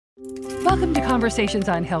Welcome to Conversations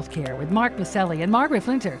on Healthcare with Mark Masselli and Margaret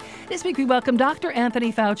Flinter. This week we welcome Dr.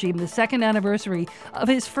 Anthony Fauci in the second anniversary of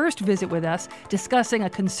his first visit with us, discussing a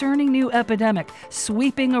concerning new epidemic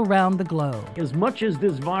sweeping around the globe. As much as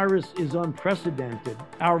this virus is unprecedented,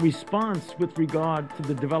 our response with regard to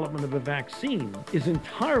the development of a vaccine is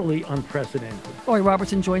entirely unprecedented. Lori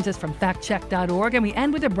Robertson joins us from factcheck.org, and we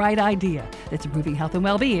end with a bright idea that's improving health and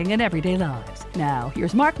well-being in everyday lives. Now,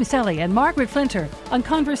 here's Mark Masselli and Margaret Flinter on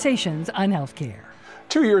Conversations on Healthcare.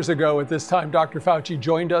 2 years ago at this time, Dr. Fauci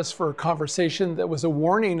joined us for a conversation that was a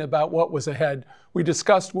warning about what was ahead. We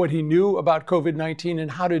discussed what he knew about COVID-19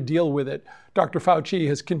 and how to deal with it. Dr. Fauci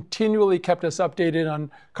has continually kept us updated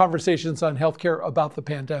on Conversations on Healthcare about the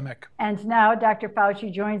pandemic. And now Dr.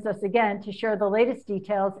 Fauci joins us again to share the latest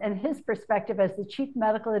details and his perspective as the Chief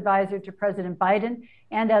Medical Advisor to President Biden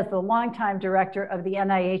and as the longtime director of the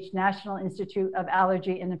NIH National Institute of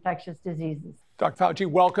Allergy and Infectious Diseases. Dr. Fauci,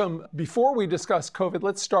 welcome. Before we discuss COVID,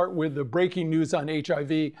 let's start with the breaking news on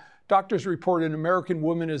HIV. Doctors report an American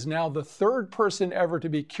woman is now the third person ever to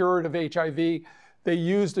be cured of HIV. They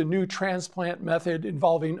used a new transplant method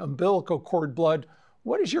involving umbilical cord blood.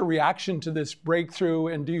 What is your reaction to this breakthrough,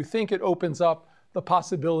 and do you think it opens up the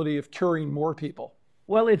possibility of curing more people?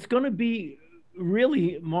 Well, it's going to be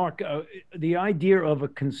really, Mark, the idea of a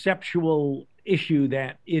conceptual issue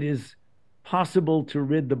that it is possible to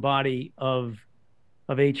rid the body of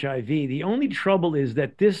HIV. The only trouble is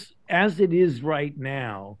that this, as it is right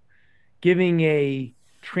now, giving a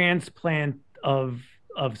transplant of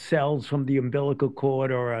cells from the umbilical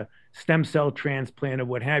cord or a stem cell transplant or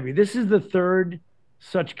what have you, this is the third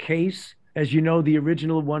such case. As you know, the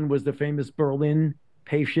original one was the famous Berlin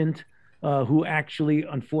patient who actually,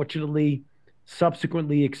 unfortunately,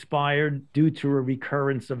 subsequently expired due to a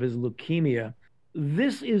recurrence of his leukemia.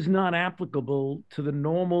 This is not applicable to the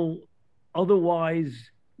normal,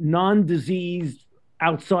 otherwise non-diseased,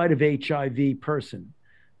 outside of HIV person.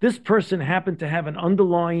 This person happened to have an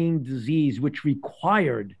underlying disease which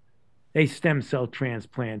required a stem cell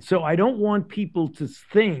transplant. So I don't want people to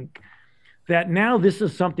think that now this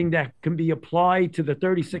is something that can be applied to the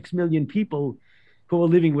 36 million people who are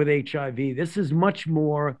living with HIV. This is much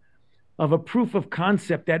more of a proof of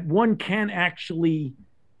concept that one can actually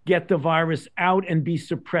get the virus out and be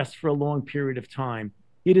suppressed for a long period of time.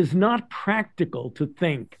 It is not practical to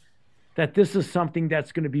think that this is something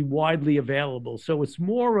that's going to be widely available. So it's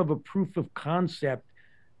more of a proof of concept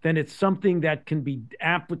than it's something that can be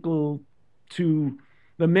applicable to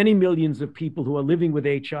the many millions of people who are living with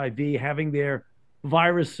HIV, having their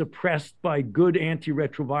virus suppressed by good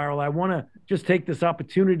antiretroviral. I want to just take this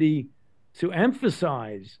opportunity to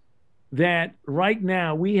emphasize that right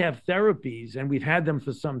now we have therapies, and we've had them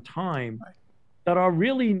for some time, that are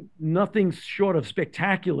really nothing short of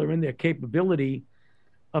spectacular in their capability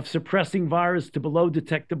of suppressing virus to below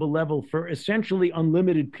detectable level for essentially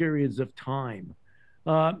unlimited periods of time.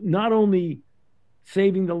 Not only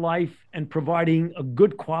saving the life and providing a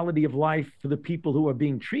good quality of life for the people who are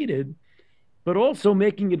being treated, but also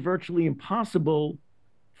making it virtually impossible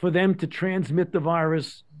for them to transmit the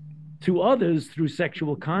virus to others through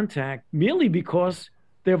sexual contact, merely because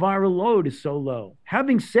their viral load is so low.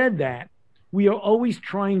 Having said that, we are always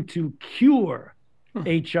trying to cure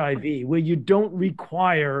HIV, where you don't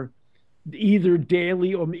require either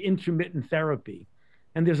daily or intermittent therapy.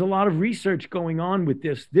 And there's a lot of research going on with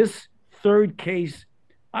this. This third case,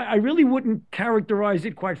 I really wouldn't characterize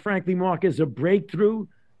it, quite frankly, Mark, as a breakthrough,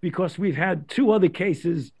 because we've had two other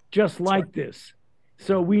cases just like this.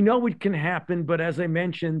 So we know it can happen, but as I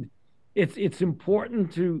mentioned, it's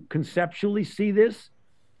important to conceptually see this,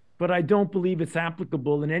 but I don't believe it's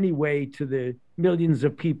applicable in any way to the millions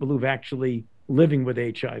of people who've actually living with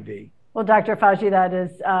HIV. Well, Dr. Fauci, that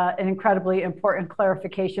is an incredibly important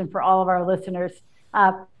clarification for all of our listeners.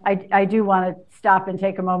 I do want to stop and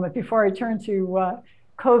take a moment before I turn to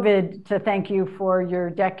COVID to thank you for your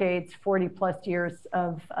decades, 40 plus years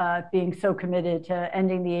of being so committed to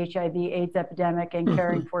ending the HIV/AIDS epidemic and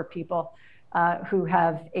caring for people who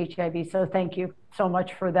have HIV. So thank you so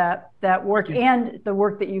much for that work and the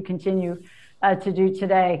work that you continue to do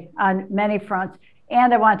today on many fronts.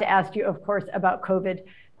 And I wanted to ask you, of course, about COVID.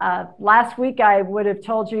 Last week, I would have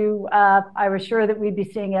told you I was sure that we'd be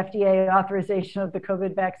seeing FDA authorization of the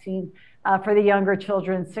COVID vaccine for the younger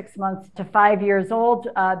children, 6 months to 5 years old.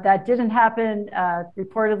 That didn't happen.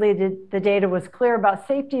 Reportedly, the data was clear about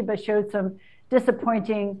safety, but showed some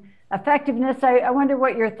disappointing effectiveness. I wonder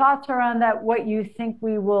what your thoughts are on that, what you think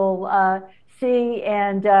we will see.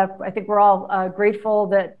 And I think we're all grateful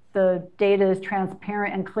that the data is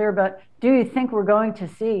transparent and clear, but do you think we're going to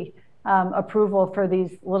see approval for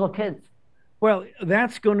these little kids? Well,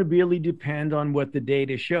 that's going to really depend on what the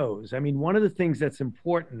data shows. I mean, one of the things that's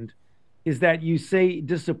important is that you say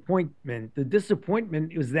disappointment. The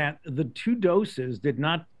disappointment is that the two doses did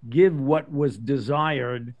not give what was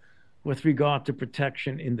desired with regard to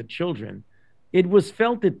protection in the children. It was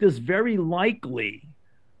felt that this very likely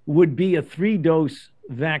would be a 3-dose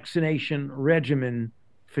vaccination regimen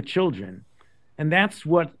for children. And that's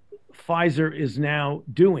what Pfizer is now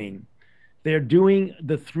doing. They're doing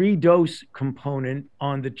the 3-dose component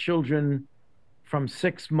on the children from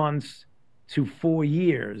 6 months to 4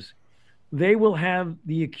 years. They will have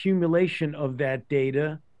the accumulation of that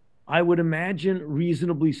data, I would imagine,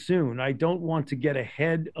 reasonably soon. I don't want to get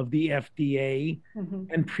ahead of the FDA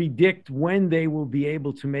and predict when they will be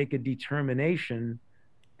able to make a determination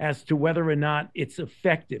as to whether or not it's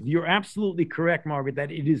effective. You're absolutely correct, Margaret, that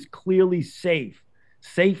it is clearly safe.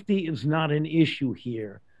 Safety is not an issue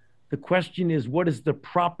here. The question is, what is the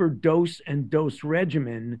proper dose and dose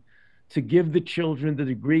regimen to give the children the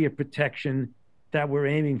degree of protection that we're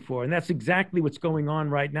aiming for? And that's exactly what's going on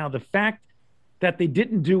right now. The fact that they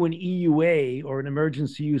didn't do an EUA, or an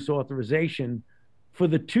emergency use authorization, for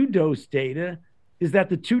the 2-dose data is that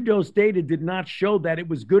the 2-dose data did not show that it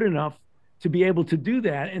was good enough to be able to do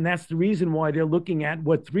that. And that's the reason why they're looking at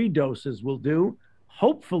what 3 doses will do.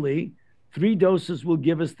 Hopefully, 3 doses will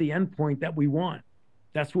give us the endpoint that we want.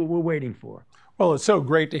 That's what we're waiting for. Well, it's so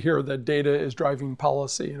great to hear that data is driving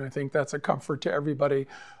policy, and I think that's a comfort to everybody.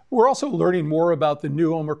 We're also learning more about the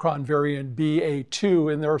new Omicron variant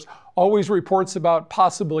BA.2, and there's always reports about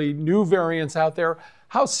possibly new variants out there.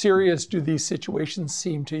 How serious do these situations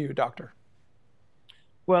seem to you, Doctor?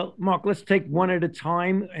 Well, Mark, let's take one at a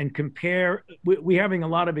time and compare. We're having a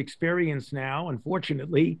lot of experience now,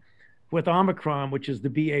 unfortunately, with Omicron, which is the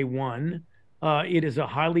BA.1. It is a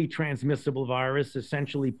highly transmissible virus,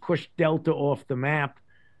 essentially pushed Delta off the map.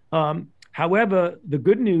 However, the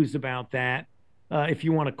good news about that, if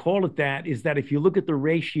you want to call it that, is that if you look at the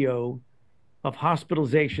ratio of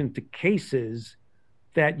hospitalization to cases,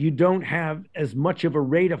 that you don't have as much of a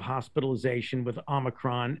rate of hospitalization with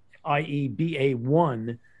Omicron, i.e.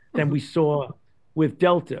 BA.1, than we saw with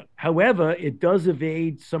Delta. However, it does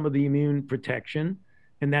evade some of the immune protection,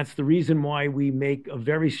 and that's the reason why we make a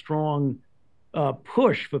very strong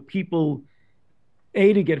push for people,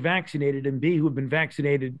 A, to get vaccinated, and B, who have been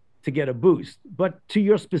vaccinated, to get a boost. But to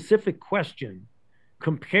your specific question,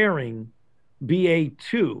 comparing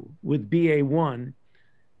BA.2 with BA.1,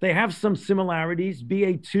 they have some similarities.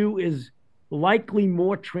 BA.2 is likely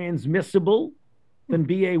more transmissible than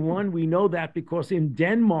BA.1. We know that because in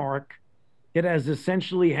Denmark, it has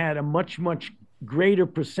essentially had a much, much greater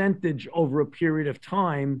percentage over a period of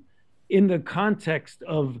time in the context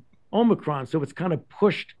of Omicron. So it's kind of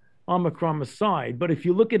pushed Omicron aside. But if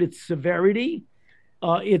you look at its severity,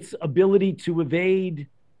 its ability to evade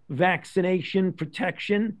vaccination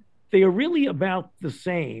protection, they are really about the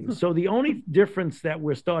same. So the only difference that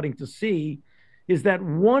we're starting to see is that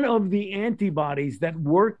one of the antibodies that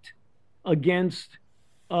worked against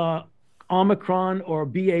Omicron or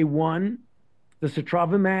BA.1, the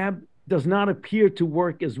sotrovimab, does not appear to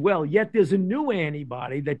work as well. Yet there's a new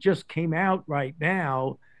antibody that just came out right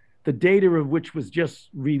now, the data of which was just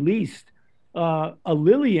released, a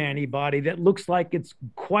Lilly antibody that looks like it's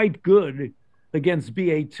quite good against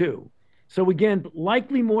BA.2. So again,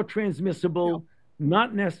 likely more transmissible,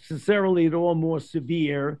 not necessarily at all more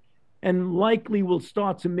severe, and likely will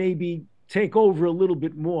start to maybe take over a little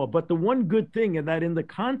bit more. But the one good thing is that in the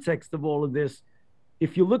context of all of this,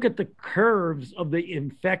 if you look at the curves of the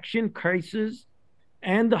infection cases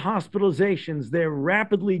and the hospitalizations, they're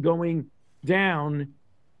rapidly going down,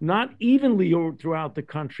 not evenly throughout the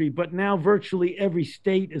country, but now virtually every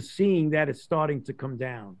state is seeing that it's starting to come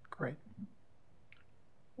down. Great.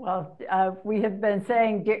 Well, we have been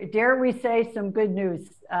saying, dare we say, some good news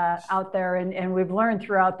out there, and we've learned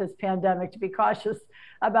throughout this pandemic to be cautious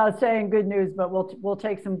about saying good news, but we'll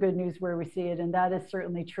take some good news where we see it, and that is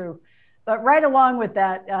certainly true. But right along with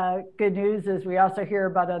that good news is we also hear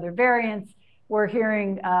about other variants. We're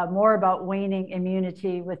hearing more about waning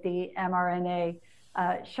immunity with the mRNA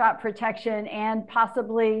shot protection, and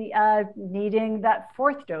possibly needing that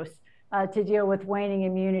 4th dose to deal with waning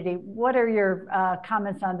immunity. What are your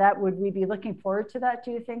comments on that? Would we be looking forward to that,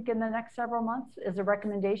 do you think, in the next several months as a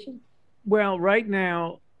recommendation? Well, right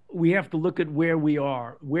now, we have to look at where we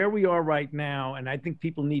are right now. And I think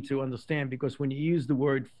people need to understand, because when you use the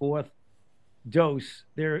word 4th dose,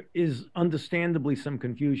 there is understandably some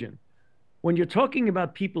confusion. When you're talking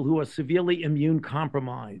about people who are severely immune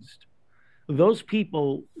compromised, those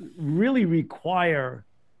people really require,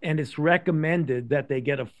 and it's recommended that they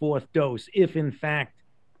get a 4th dose if in fact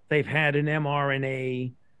they've had an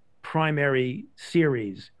mRNA primary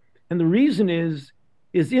series. And the reason is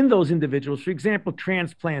in those individuals, for example,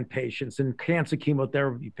 transplant patients and cancer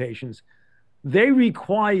chemotherapy patients, they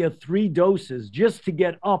require 3 doses just to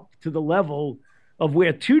get up to the level of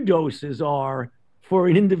where 2 doses are for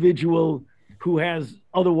an individual who has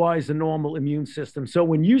otherwise a normal immune system. So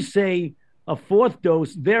when you say a 4th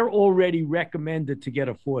dose, they're already recommended to get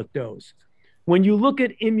a 4th dose. When you look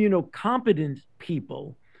at immunocompetent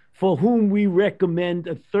people for whom we recommend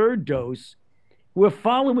a 3rd dose, we're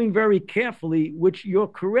following very carefully, which you're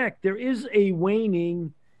correct. There is a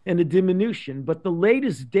waning and a diminution, but the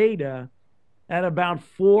latest data at about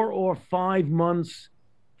 4 or 5 months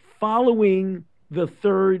following the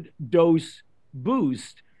 3rd dose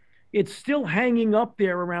boost, it's still hanging up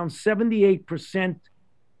there around 78%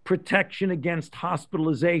 protection against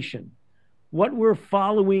hospitalization. What we're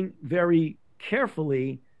following very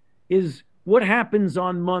carefully is what happens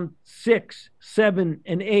on month 6, 7,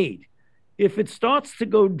 and 8. If it starts to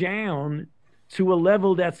go down to a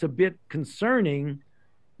level that's a bit concerning,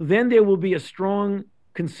 then there will be a strong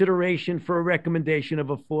consideration for a recommendation of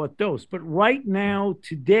a 4th dose. But right now,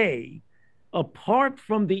 today, apart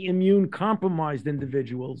from the immune compromised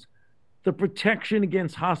individuals, the protection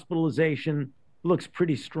against hospitalization looks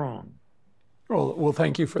pretty strong. Well,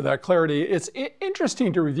 thank you for that clarity. It's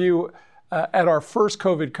interesting to review at our first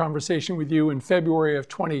COVID conversation with you in February of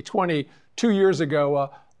 2020, 2 years ago. A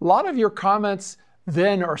lot of your comments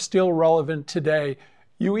then are still relevant today.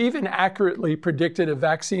 You even accurately predicted a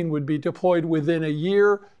vaccine would be deployed within a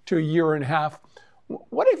year to a year and a half.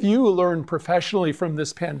 What have you learned professionally from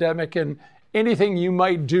this pandemic, and anything you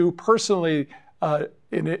might do personally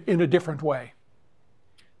in a different way?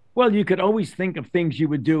 Well, you could always think of things you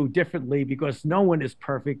would do differently because no one is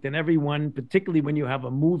perfect, and everyone, particularly when you have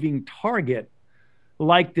a moving target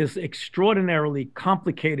like this extraordinarily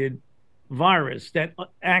complicated virus that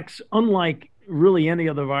acts unlike really any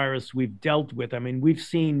other virus we've dealt with. I mean, we've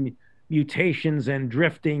seen mutations and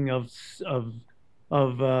drifting of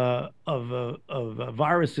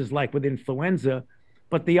viruses like with influenza,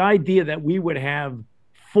 but the idea that we would have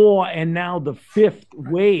 4 and now the 5th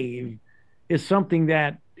wave is something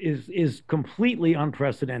that is completely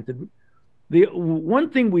unprecedented. The one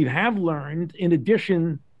thing we have learned, in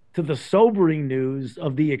addition to the sobering news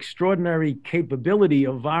of the extraordinary capability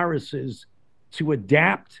of viruses to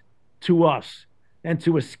adapt to us and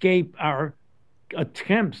to escape our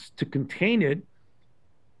attempts to contain it,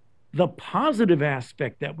 the positive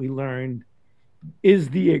aspect that we learned is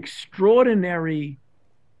the extraordinary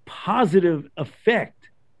positive effect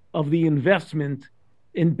of the investment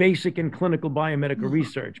in basic and clinical biomedical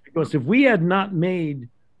research. Because if we had not made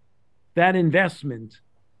that investment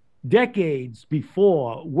decades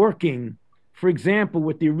before, working, for example,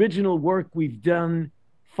 with the original work we've done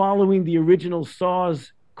following the original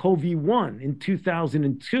SARS-CoV-1 in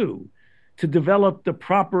 2002, to develop the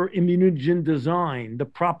proper immunogen design, the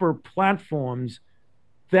proper platforms,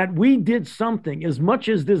 that we did something. As much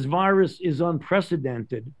as this virus is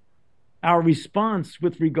unprecedented, our response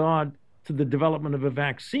with regard to the development of a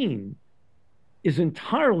vaccine is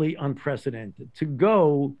entirely unprecedented. To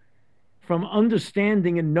go from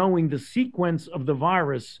understanding and knowing the sequence of the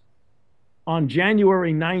virus on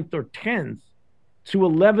January 9th or 10th to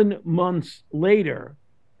 11 months later,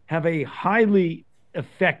 have a highly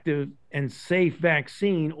effective and safe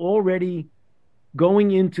vaccine already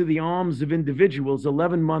going into the arms of individuals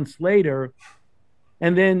 11 months later,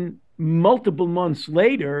 and then multiple months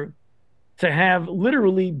later, to have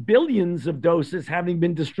literally billions of doses having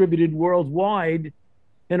been distributed worldwide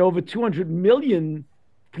and over 200 million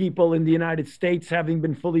people in the United States having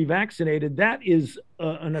been fully vaccinated. That is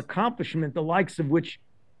an accomplishment the likes of which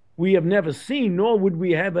we have never seen, nor would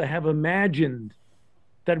we ever have imagined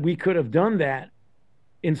that we could have done that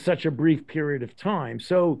in such a brief period of time.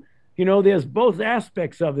 So, you know, there's both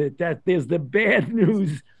aspects of it, that there's the bad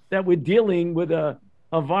news that we're dealing with a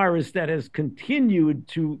virus that has continued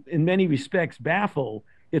to, in many respects, baffle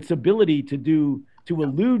its ability to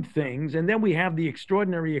elude things. And then we have the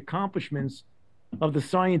extraordinary accomplishments of the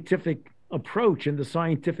scientific approach and the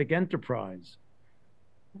scientific enterprise.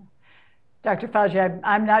 Dr. Fauci,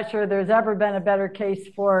 I'm not sure there's ever been a better case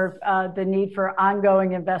for the need for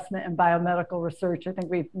ongoing investment in biomedical research. I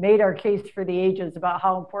think we've made our case for the ages about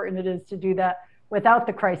how important it is to do that without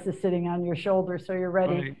the crisis sitting on your shoulder, so you're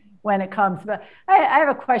ready right when it comes. But I have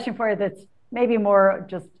a question for you that's maybe more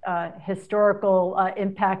just historical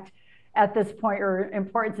impact. at this point, or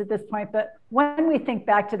importance at this point. But when we think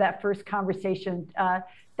back to that first conversation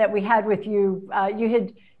that we had with you, you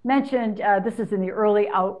had mentioned this is in the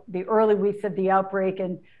early weeks of the outbreak,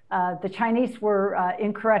 and the Chinese were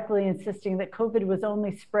incorrectly insisting that COVID was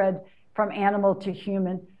only spread from animal to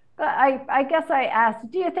human. But I guess I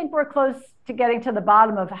asked, do you think we're close to getting to the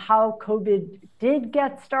bottom of how COVID did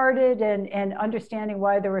get started, and understanding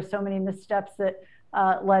why there were so many missteps that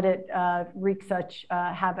let it wreak such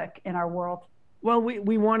havoc in our world? Well,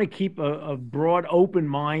 we want to keep a broad, open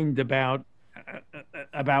mind about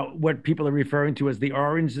what people are referring to as the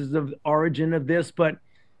origin of this. But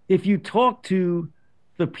if you talk to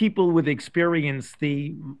the people with experience,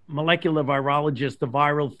 the molecular virologists, the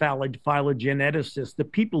viral phylogeneticists, the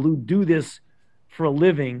people who do this for a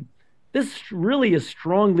living, this really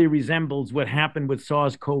strongly resembles what happened with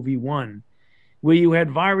SARS-CoV-1, where you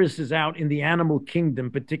had viruses out in the animal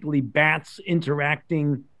kingdom, particularly bats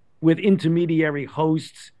interacting with intermediary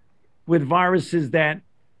hosts, with viruses that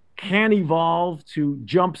can evolve to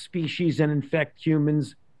jump species and infect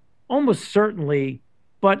humans, almost certainly.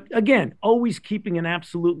 But again, always keeping an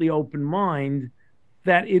absolutely open mind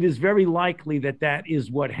that it is very likely that that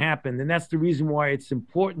is what happened. And that's the reason why it's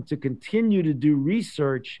important to continue to do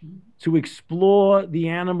research to explore the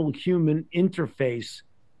animal-human interface,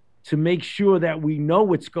 to make sure that we know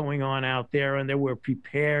what's going on out there and that we're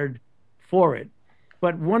prepared for it.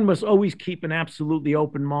 But one must always keep an absolutely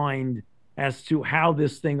open mind as to how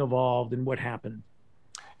this thing evolved and what happened.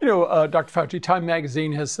 You know, Dr. Fauci, Time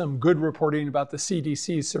Magazine has some good reporting about the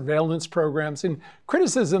CDC's surveillance programs and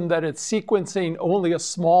criticism that it's sequencing only a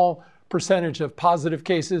small percentage of positive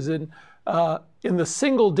cases in the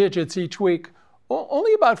single digits each week.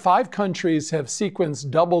 Only about 5 countries have sequenced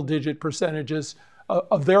double-digit percentages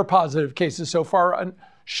of their positive cases so far. And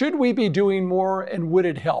should we be doing more, and would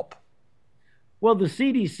it help? Well, the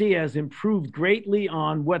CDC has improved greatly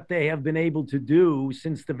on what they have been able to do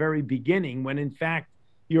since the very beginning, when in fact,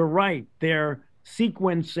 you're right, they're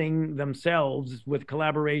sequencing themselves with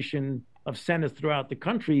collaboration of centers throughout the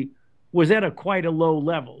country was at quite a low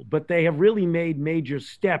level. But they have really made major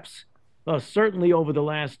steps, certainly over the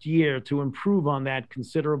last year, to improve on that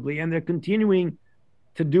considerably. And they're continuing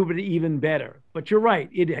to do it even better. But you're right,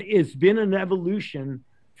 it's been an evolution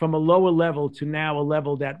from a lower level to now a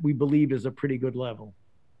level that we believe is a pretty good level.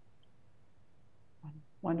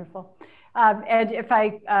 Wonderful. And if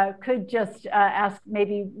I could just ask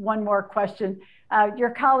maybe one more question. Your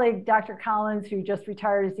colleague, Dr. Collins, who just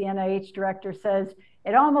retired as the NIH director, says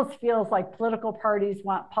it almost feels like political parties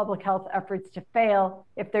want public health efforts to fail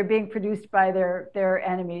if they're being produced by their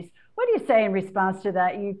enemies. What do you say in response to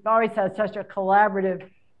that? You've always had such a collaborative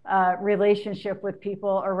relationship with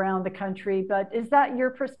people around the country, but is that your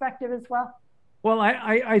perspective as well? Well,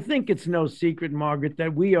 I think it's no secret, Margaret,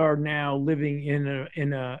 that we are now living in an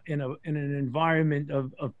environment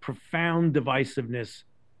of profound divisiveness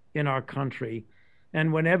in our country.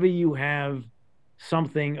 And whenever you have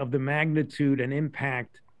something of the magnitude and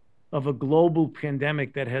impact of a global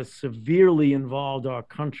pandemic that has severely involved our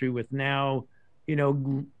country, with now,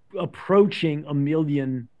 approaching 1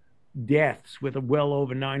 million deaths, with well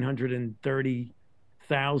over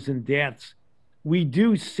 930,000 deaths, we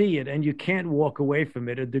do see it, and you can't walk away from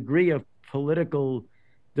it, a degree of political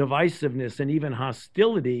divisiveness and even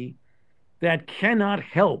hostility that cannot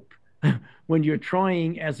help when you're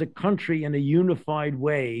trying as a country in a unified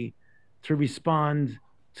way to respond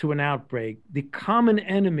to an outbreak. The common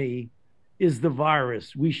enemy is the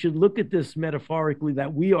virus. We should look at this metaphorically,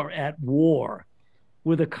 that we are at war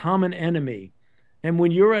with a common enemy. And when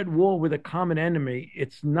you're at war with a common enemy,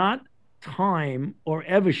 it's not time, or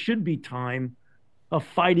ever should be time, of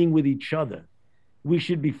fighting with each other. We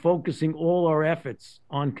should be focusing all our efforts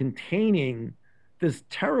on containing this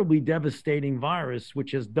terribly devastating virus,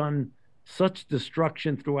 which has done such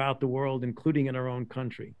destruction throughout the world, including in our own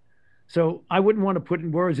country. So I wouldn't want to put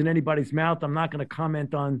words in anybody's mouth. I'm not going to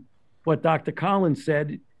comment on what Dr. Collins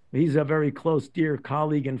said. He's a very close, dear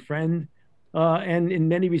colleague and friend. And in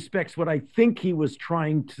many respects, what I think he was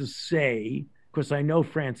trying to say, because I know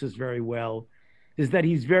Francis very well, is that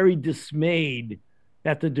he's very dismayed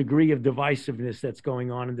at the degree of divisiveness that's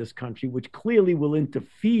going on in this country, which clearly will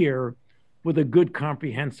interfere with a good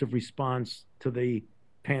comprehensive response to the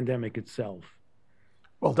pandemic itself.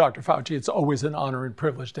 Well, Dr. Fauci, it's always an honor and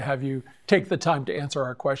privilege to have you take the time to answer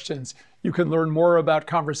our questions. You can learn more about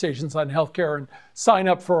Conversations on Healthcare and sign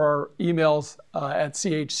up for our emails at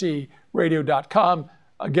chcradio.com.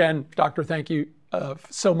 Again, Doctor, thank you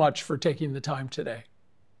so much for taking the time today.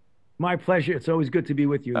 My pleasure. It's always good to be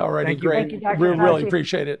with you. All righty, Thank you. great. Thank you, Dr. We really Fauci.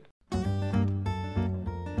 appreciate it.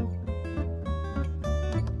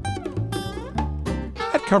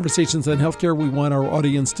 Conversations on Healthcare, we want our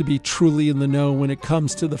audience to be truly in the know when it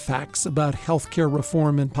comes to the facts about healthcare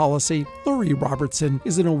reform and policy. Lori Robertson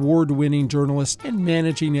is an award-winning journalist and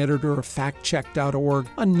managing editor of factcheck.org,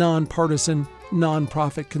 a nonpartisan,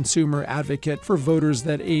 nonprofit consumer advocate for voters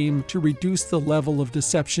that aim to reduce the level of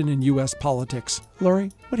deception in U.S. politics.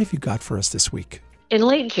 Lori, what have you got for us this week? In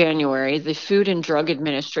late January, the Food and Drug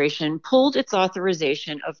Administration pulled its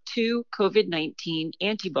authorization of 2 COVID-19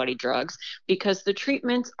 antibody drugs because the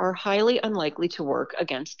treatments are highly unlikely to work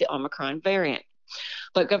against the Omicron variant.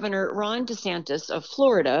 But Governor Ron DeSantis of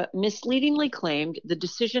Florida misleadingly claimed the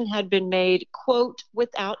decision had been made, quote,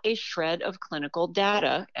 without a shred of clinical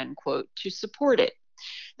data, end quote, to support it.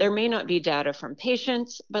 There may not be data from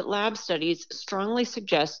patients, but lab studies strongly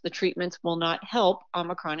suggest the treatments will not help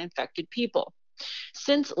Omicron-infected people.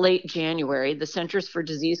 Since late January, the Centers for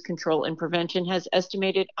Disease Control and Prevention has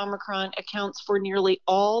estimated Omicron accounts for nearly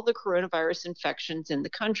all the coronavirus infections in the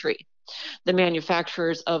country. The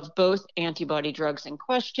manufacturers of both antibody drugs in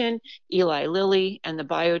question, Eli Lilly and the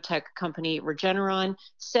biotech company Regeneron,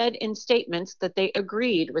 said in statements that they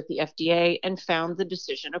agreed with the FDA and found the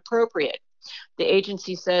decision appropriate. The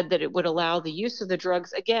agency said that it would allow the use of the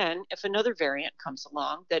drugs again if another variant comes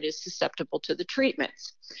along that is susceptible to the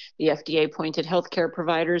treatments. The FDA pointed healthcare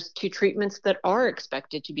providers to treatments that are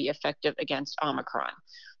expected to be effective against Omicron.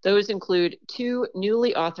 Those include 2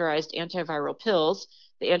 newly authorized antiviral pills,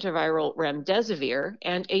 the antiviral remdesivir,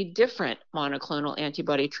 and a different monoclonal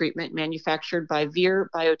antibody treatment manufactured by Vir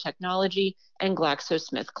Biotechnology and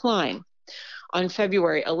GlaxoSmithKline. On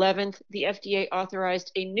February 11th, the FDA authorized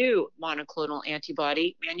a new monoclonal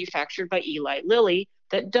antibody manufactured by Eli Lilly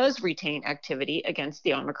that does retain activity against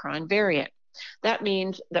the Omicron variant. That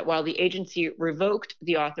means that while the agency revoked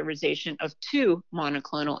the authorization of 2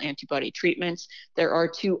 monoclonal antibody treatments, there are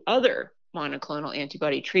 2 other monoclonal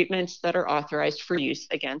antibody treatments that are authorized for use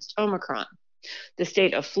against Omicron. The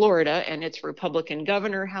state of Florida and its Republican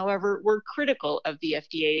governor, however, were critical of the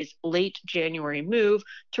FDA's late January move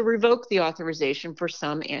to revoke the authorization for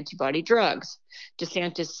some antibody drugs.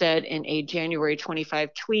 DeSantis said in a January 25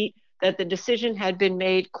 tweet that the decision had been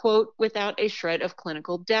made, quote, without a shred of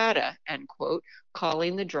clinical data, end quote,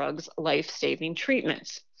 calling the drugs life-saving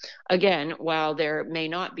treatments. Again, while there may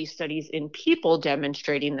not be studies in people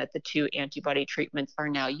demonstrating that the 2 antibody treatments are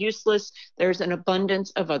now useless, there's an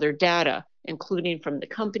abundance of other data, including from the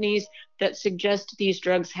companies, that suggest these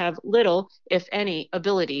drugs have little, if any,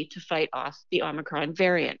 ability to fight off the Omicron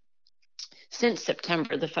variant. Since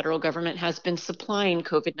September, the federal government has been supplying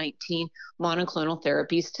COVID-19 monoclonal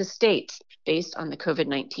therapies to states based on the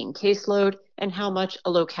COVID-19 caseload and how much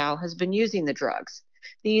a locale has been using the drugs.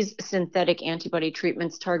 These synthetic antibody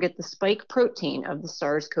treatments target the spike protein of the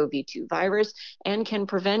SARS-CoV-2 virus and can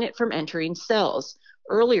prevent it from entering cells.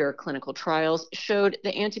 Earlier clinical trials showed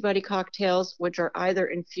the antibody cocktails, which are either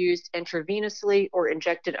infused intravenously or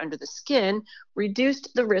injected under the skin, reduced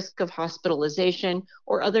the risk of hospitalization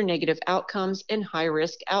or other negative outcomes in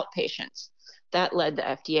high-risk outpatients. That led the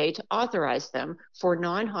FDA to authorize them for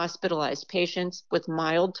non-hospitalized patients with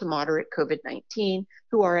mild to moderate COVID-19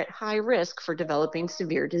 who are at high risk for developing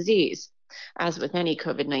severe disease. As with any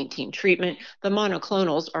COVID-19 treatment, the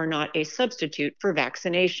monoclonals are not a substitute for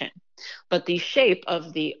vaccination. But the shape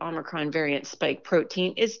of the Omicron variant spike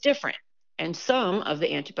protein is different, and some of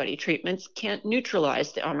the antibody treatments can't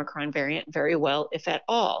neutralize the Omicron variant very well, if at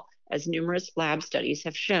all, as numerous lab studies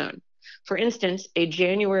have shown. For instance, a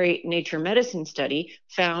January Nature Medicine study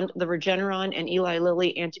found the Regeneron and Eli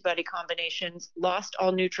Lilly antibody combinations lost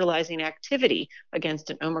all neutralizing activity against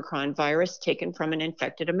an Omicron virus taken from an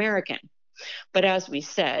infected American. But as we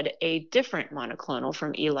said, a different monoclonal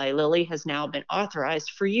from Eli Lilly has now been authorized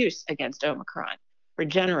for use against Omicron.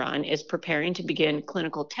 Regeneron is preparing to begin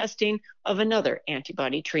clinical testing of another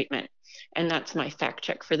antibody treatment. And that's my fact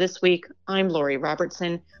check for this week. I'm Lori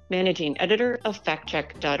Robertson, managing editor of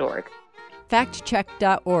factcheck.org.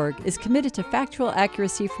 FactCheck.org is committed to factual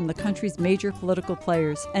accuracy from the country's major political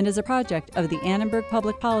players and is a project of the Annenberg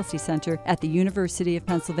Public Policy Center at the University of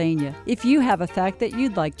Pennsylvania. If you have a fact that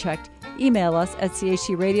you'd like checked, email us at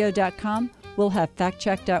chcradio.com. We'll have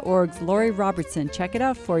FactCheck.org's Lori Robertson check it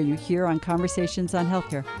out for you here on Conversations on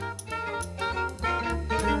Healthcare.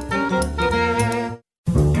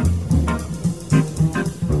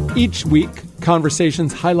 Each week,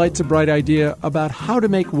 Conversations highlights a bright idea about how to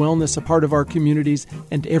make wellness a part of our communities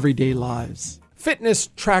and everyday lives. Fitness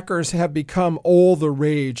trackers have become all the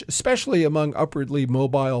rage, especially among upwardly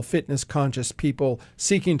mobile, fitness-conscious people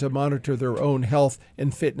seeking to monitor their own health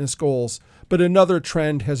and fitness goals. But another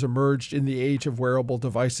trend has emerged in the age of wearable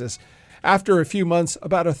devices, After a few months,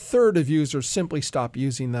 about a third of users simply stop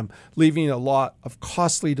using them, leaving a lot of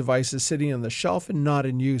costly devices sitting on the shelf and not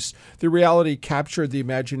in use. The reality captured the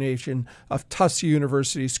imagination of Tufts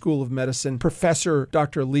University School of Medicine professor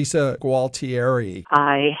Dr. Lisa Gualtieri.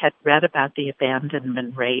 I had read about the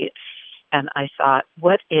abandonment rate, and I thought,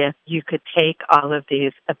 what if you could take all of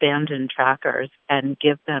these abandoned trackers and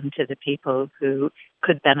give them to the people who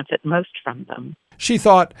could benefit most from them? She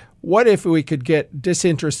thought, what if we could get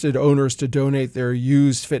disinterested owners to donate their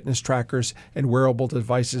used fitness trackers and wearable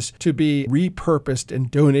devices to be repurposed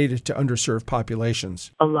and donated to underserved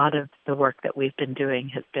populations? A lot of the work that we've been doing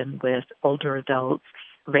has been with older adults,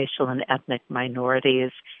 racial and ethnic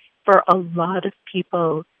minorities. For a lot of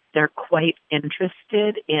people, they're quite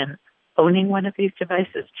interested in owning one of these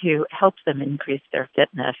devices to help them increase their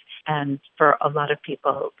fitness. And for a lot of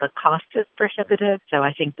people, the cost is prohibitive. So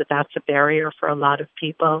I think that that's a barrier for a lot of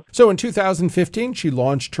people. So in 2015, she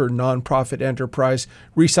launched her nonprofit enterprise,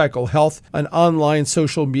 Recycle Health, an online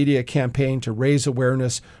social media campaign to raise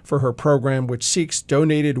awareness for her program, which seeks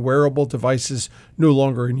donated wearable devices no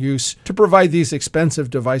longer in use to provide these expensive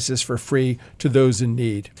devices for free to those in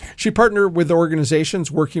need. She partnered with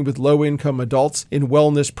organizations working with low-income adults in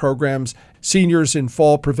wellness programs, seniors in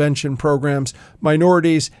fall prevention programs,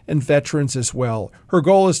 minorities, and veterans as well. Her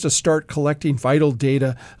goal is to start collecting vital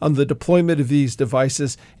data on the deployment of these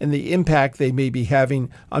devices and the impact they may be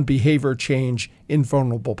having on behavior change in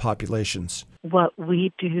vulnerable populations. What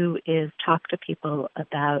we do is talk to people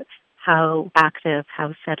about how active,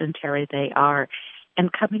 how sedentary they are,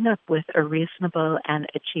 and coming up with a reasonable and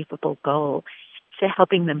achievable goal, to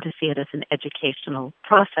helping them to see it as an educational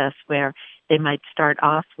process where they might start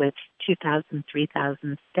off with 2,000,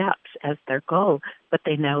 3,000 steps as their goal, but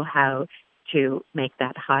they know how to make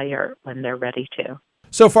that higher when they're ready to.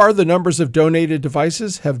 So far, the numbers of donated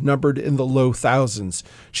devices have numbered in the low thousands.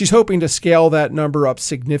 She's hoping to scale that number up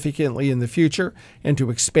significantly in the future and to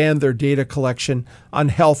expand their data collection on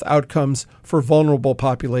health outcomes for vulnerable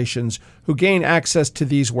populations who gain access to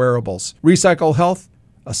these wearables. Recycle Health,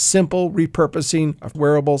 a simple repurposing of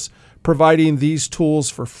wearables, providing these tools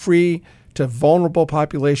for free to vulnerable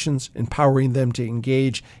populations, empowering them to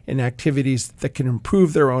engage in activities that can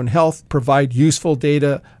improve their own health, provide useful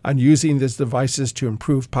data on using these devices to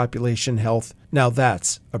improve population health. Now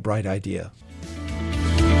that's a bright idea.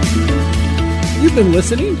 You've been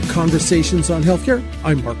listening to Conversations on Healthcare.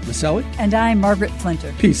 I'm Mark Masselli. And I'm Margaret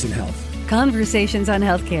Flinter. Peace and health. Conversations on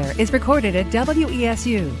Healthcare is recorded at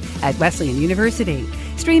WESU at Wesleyan University,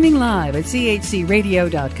 streaming live at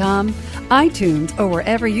chcradio.com, iTunes, or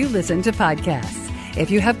wherever you listen to podcasts. If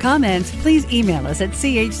you have comments, please email us at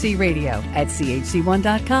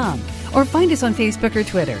chcradio@chc1.com or find us on Facebook or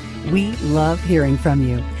Twitter. We love hearing from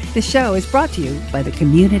you. The show is brought to you by the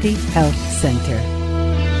Community Health Center.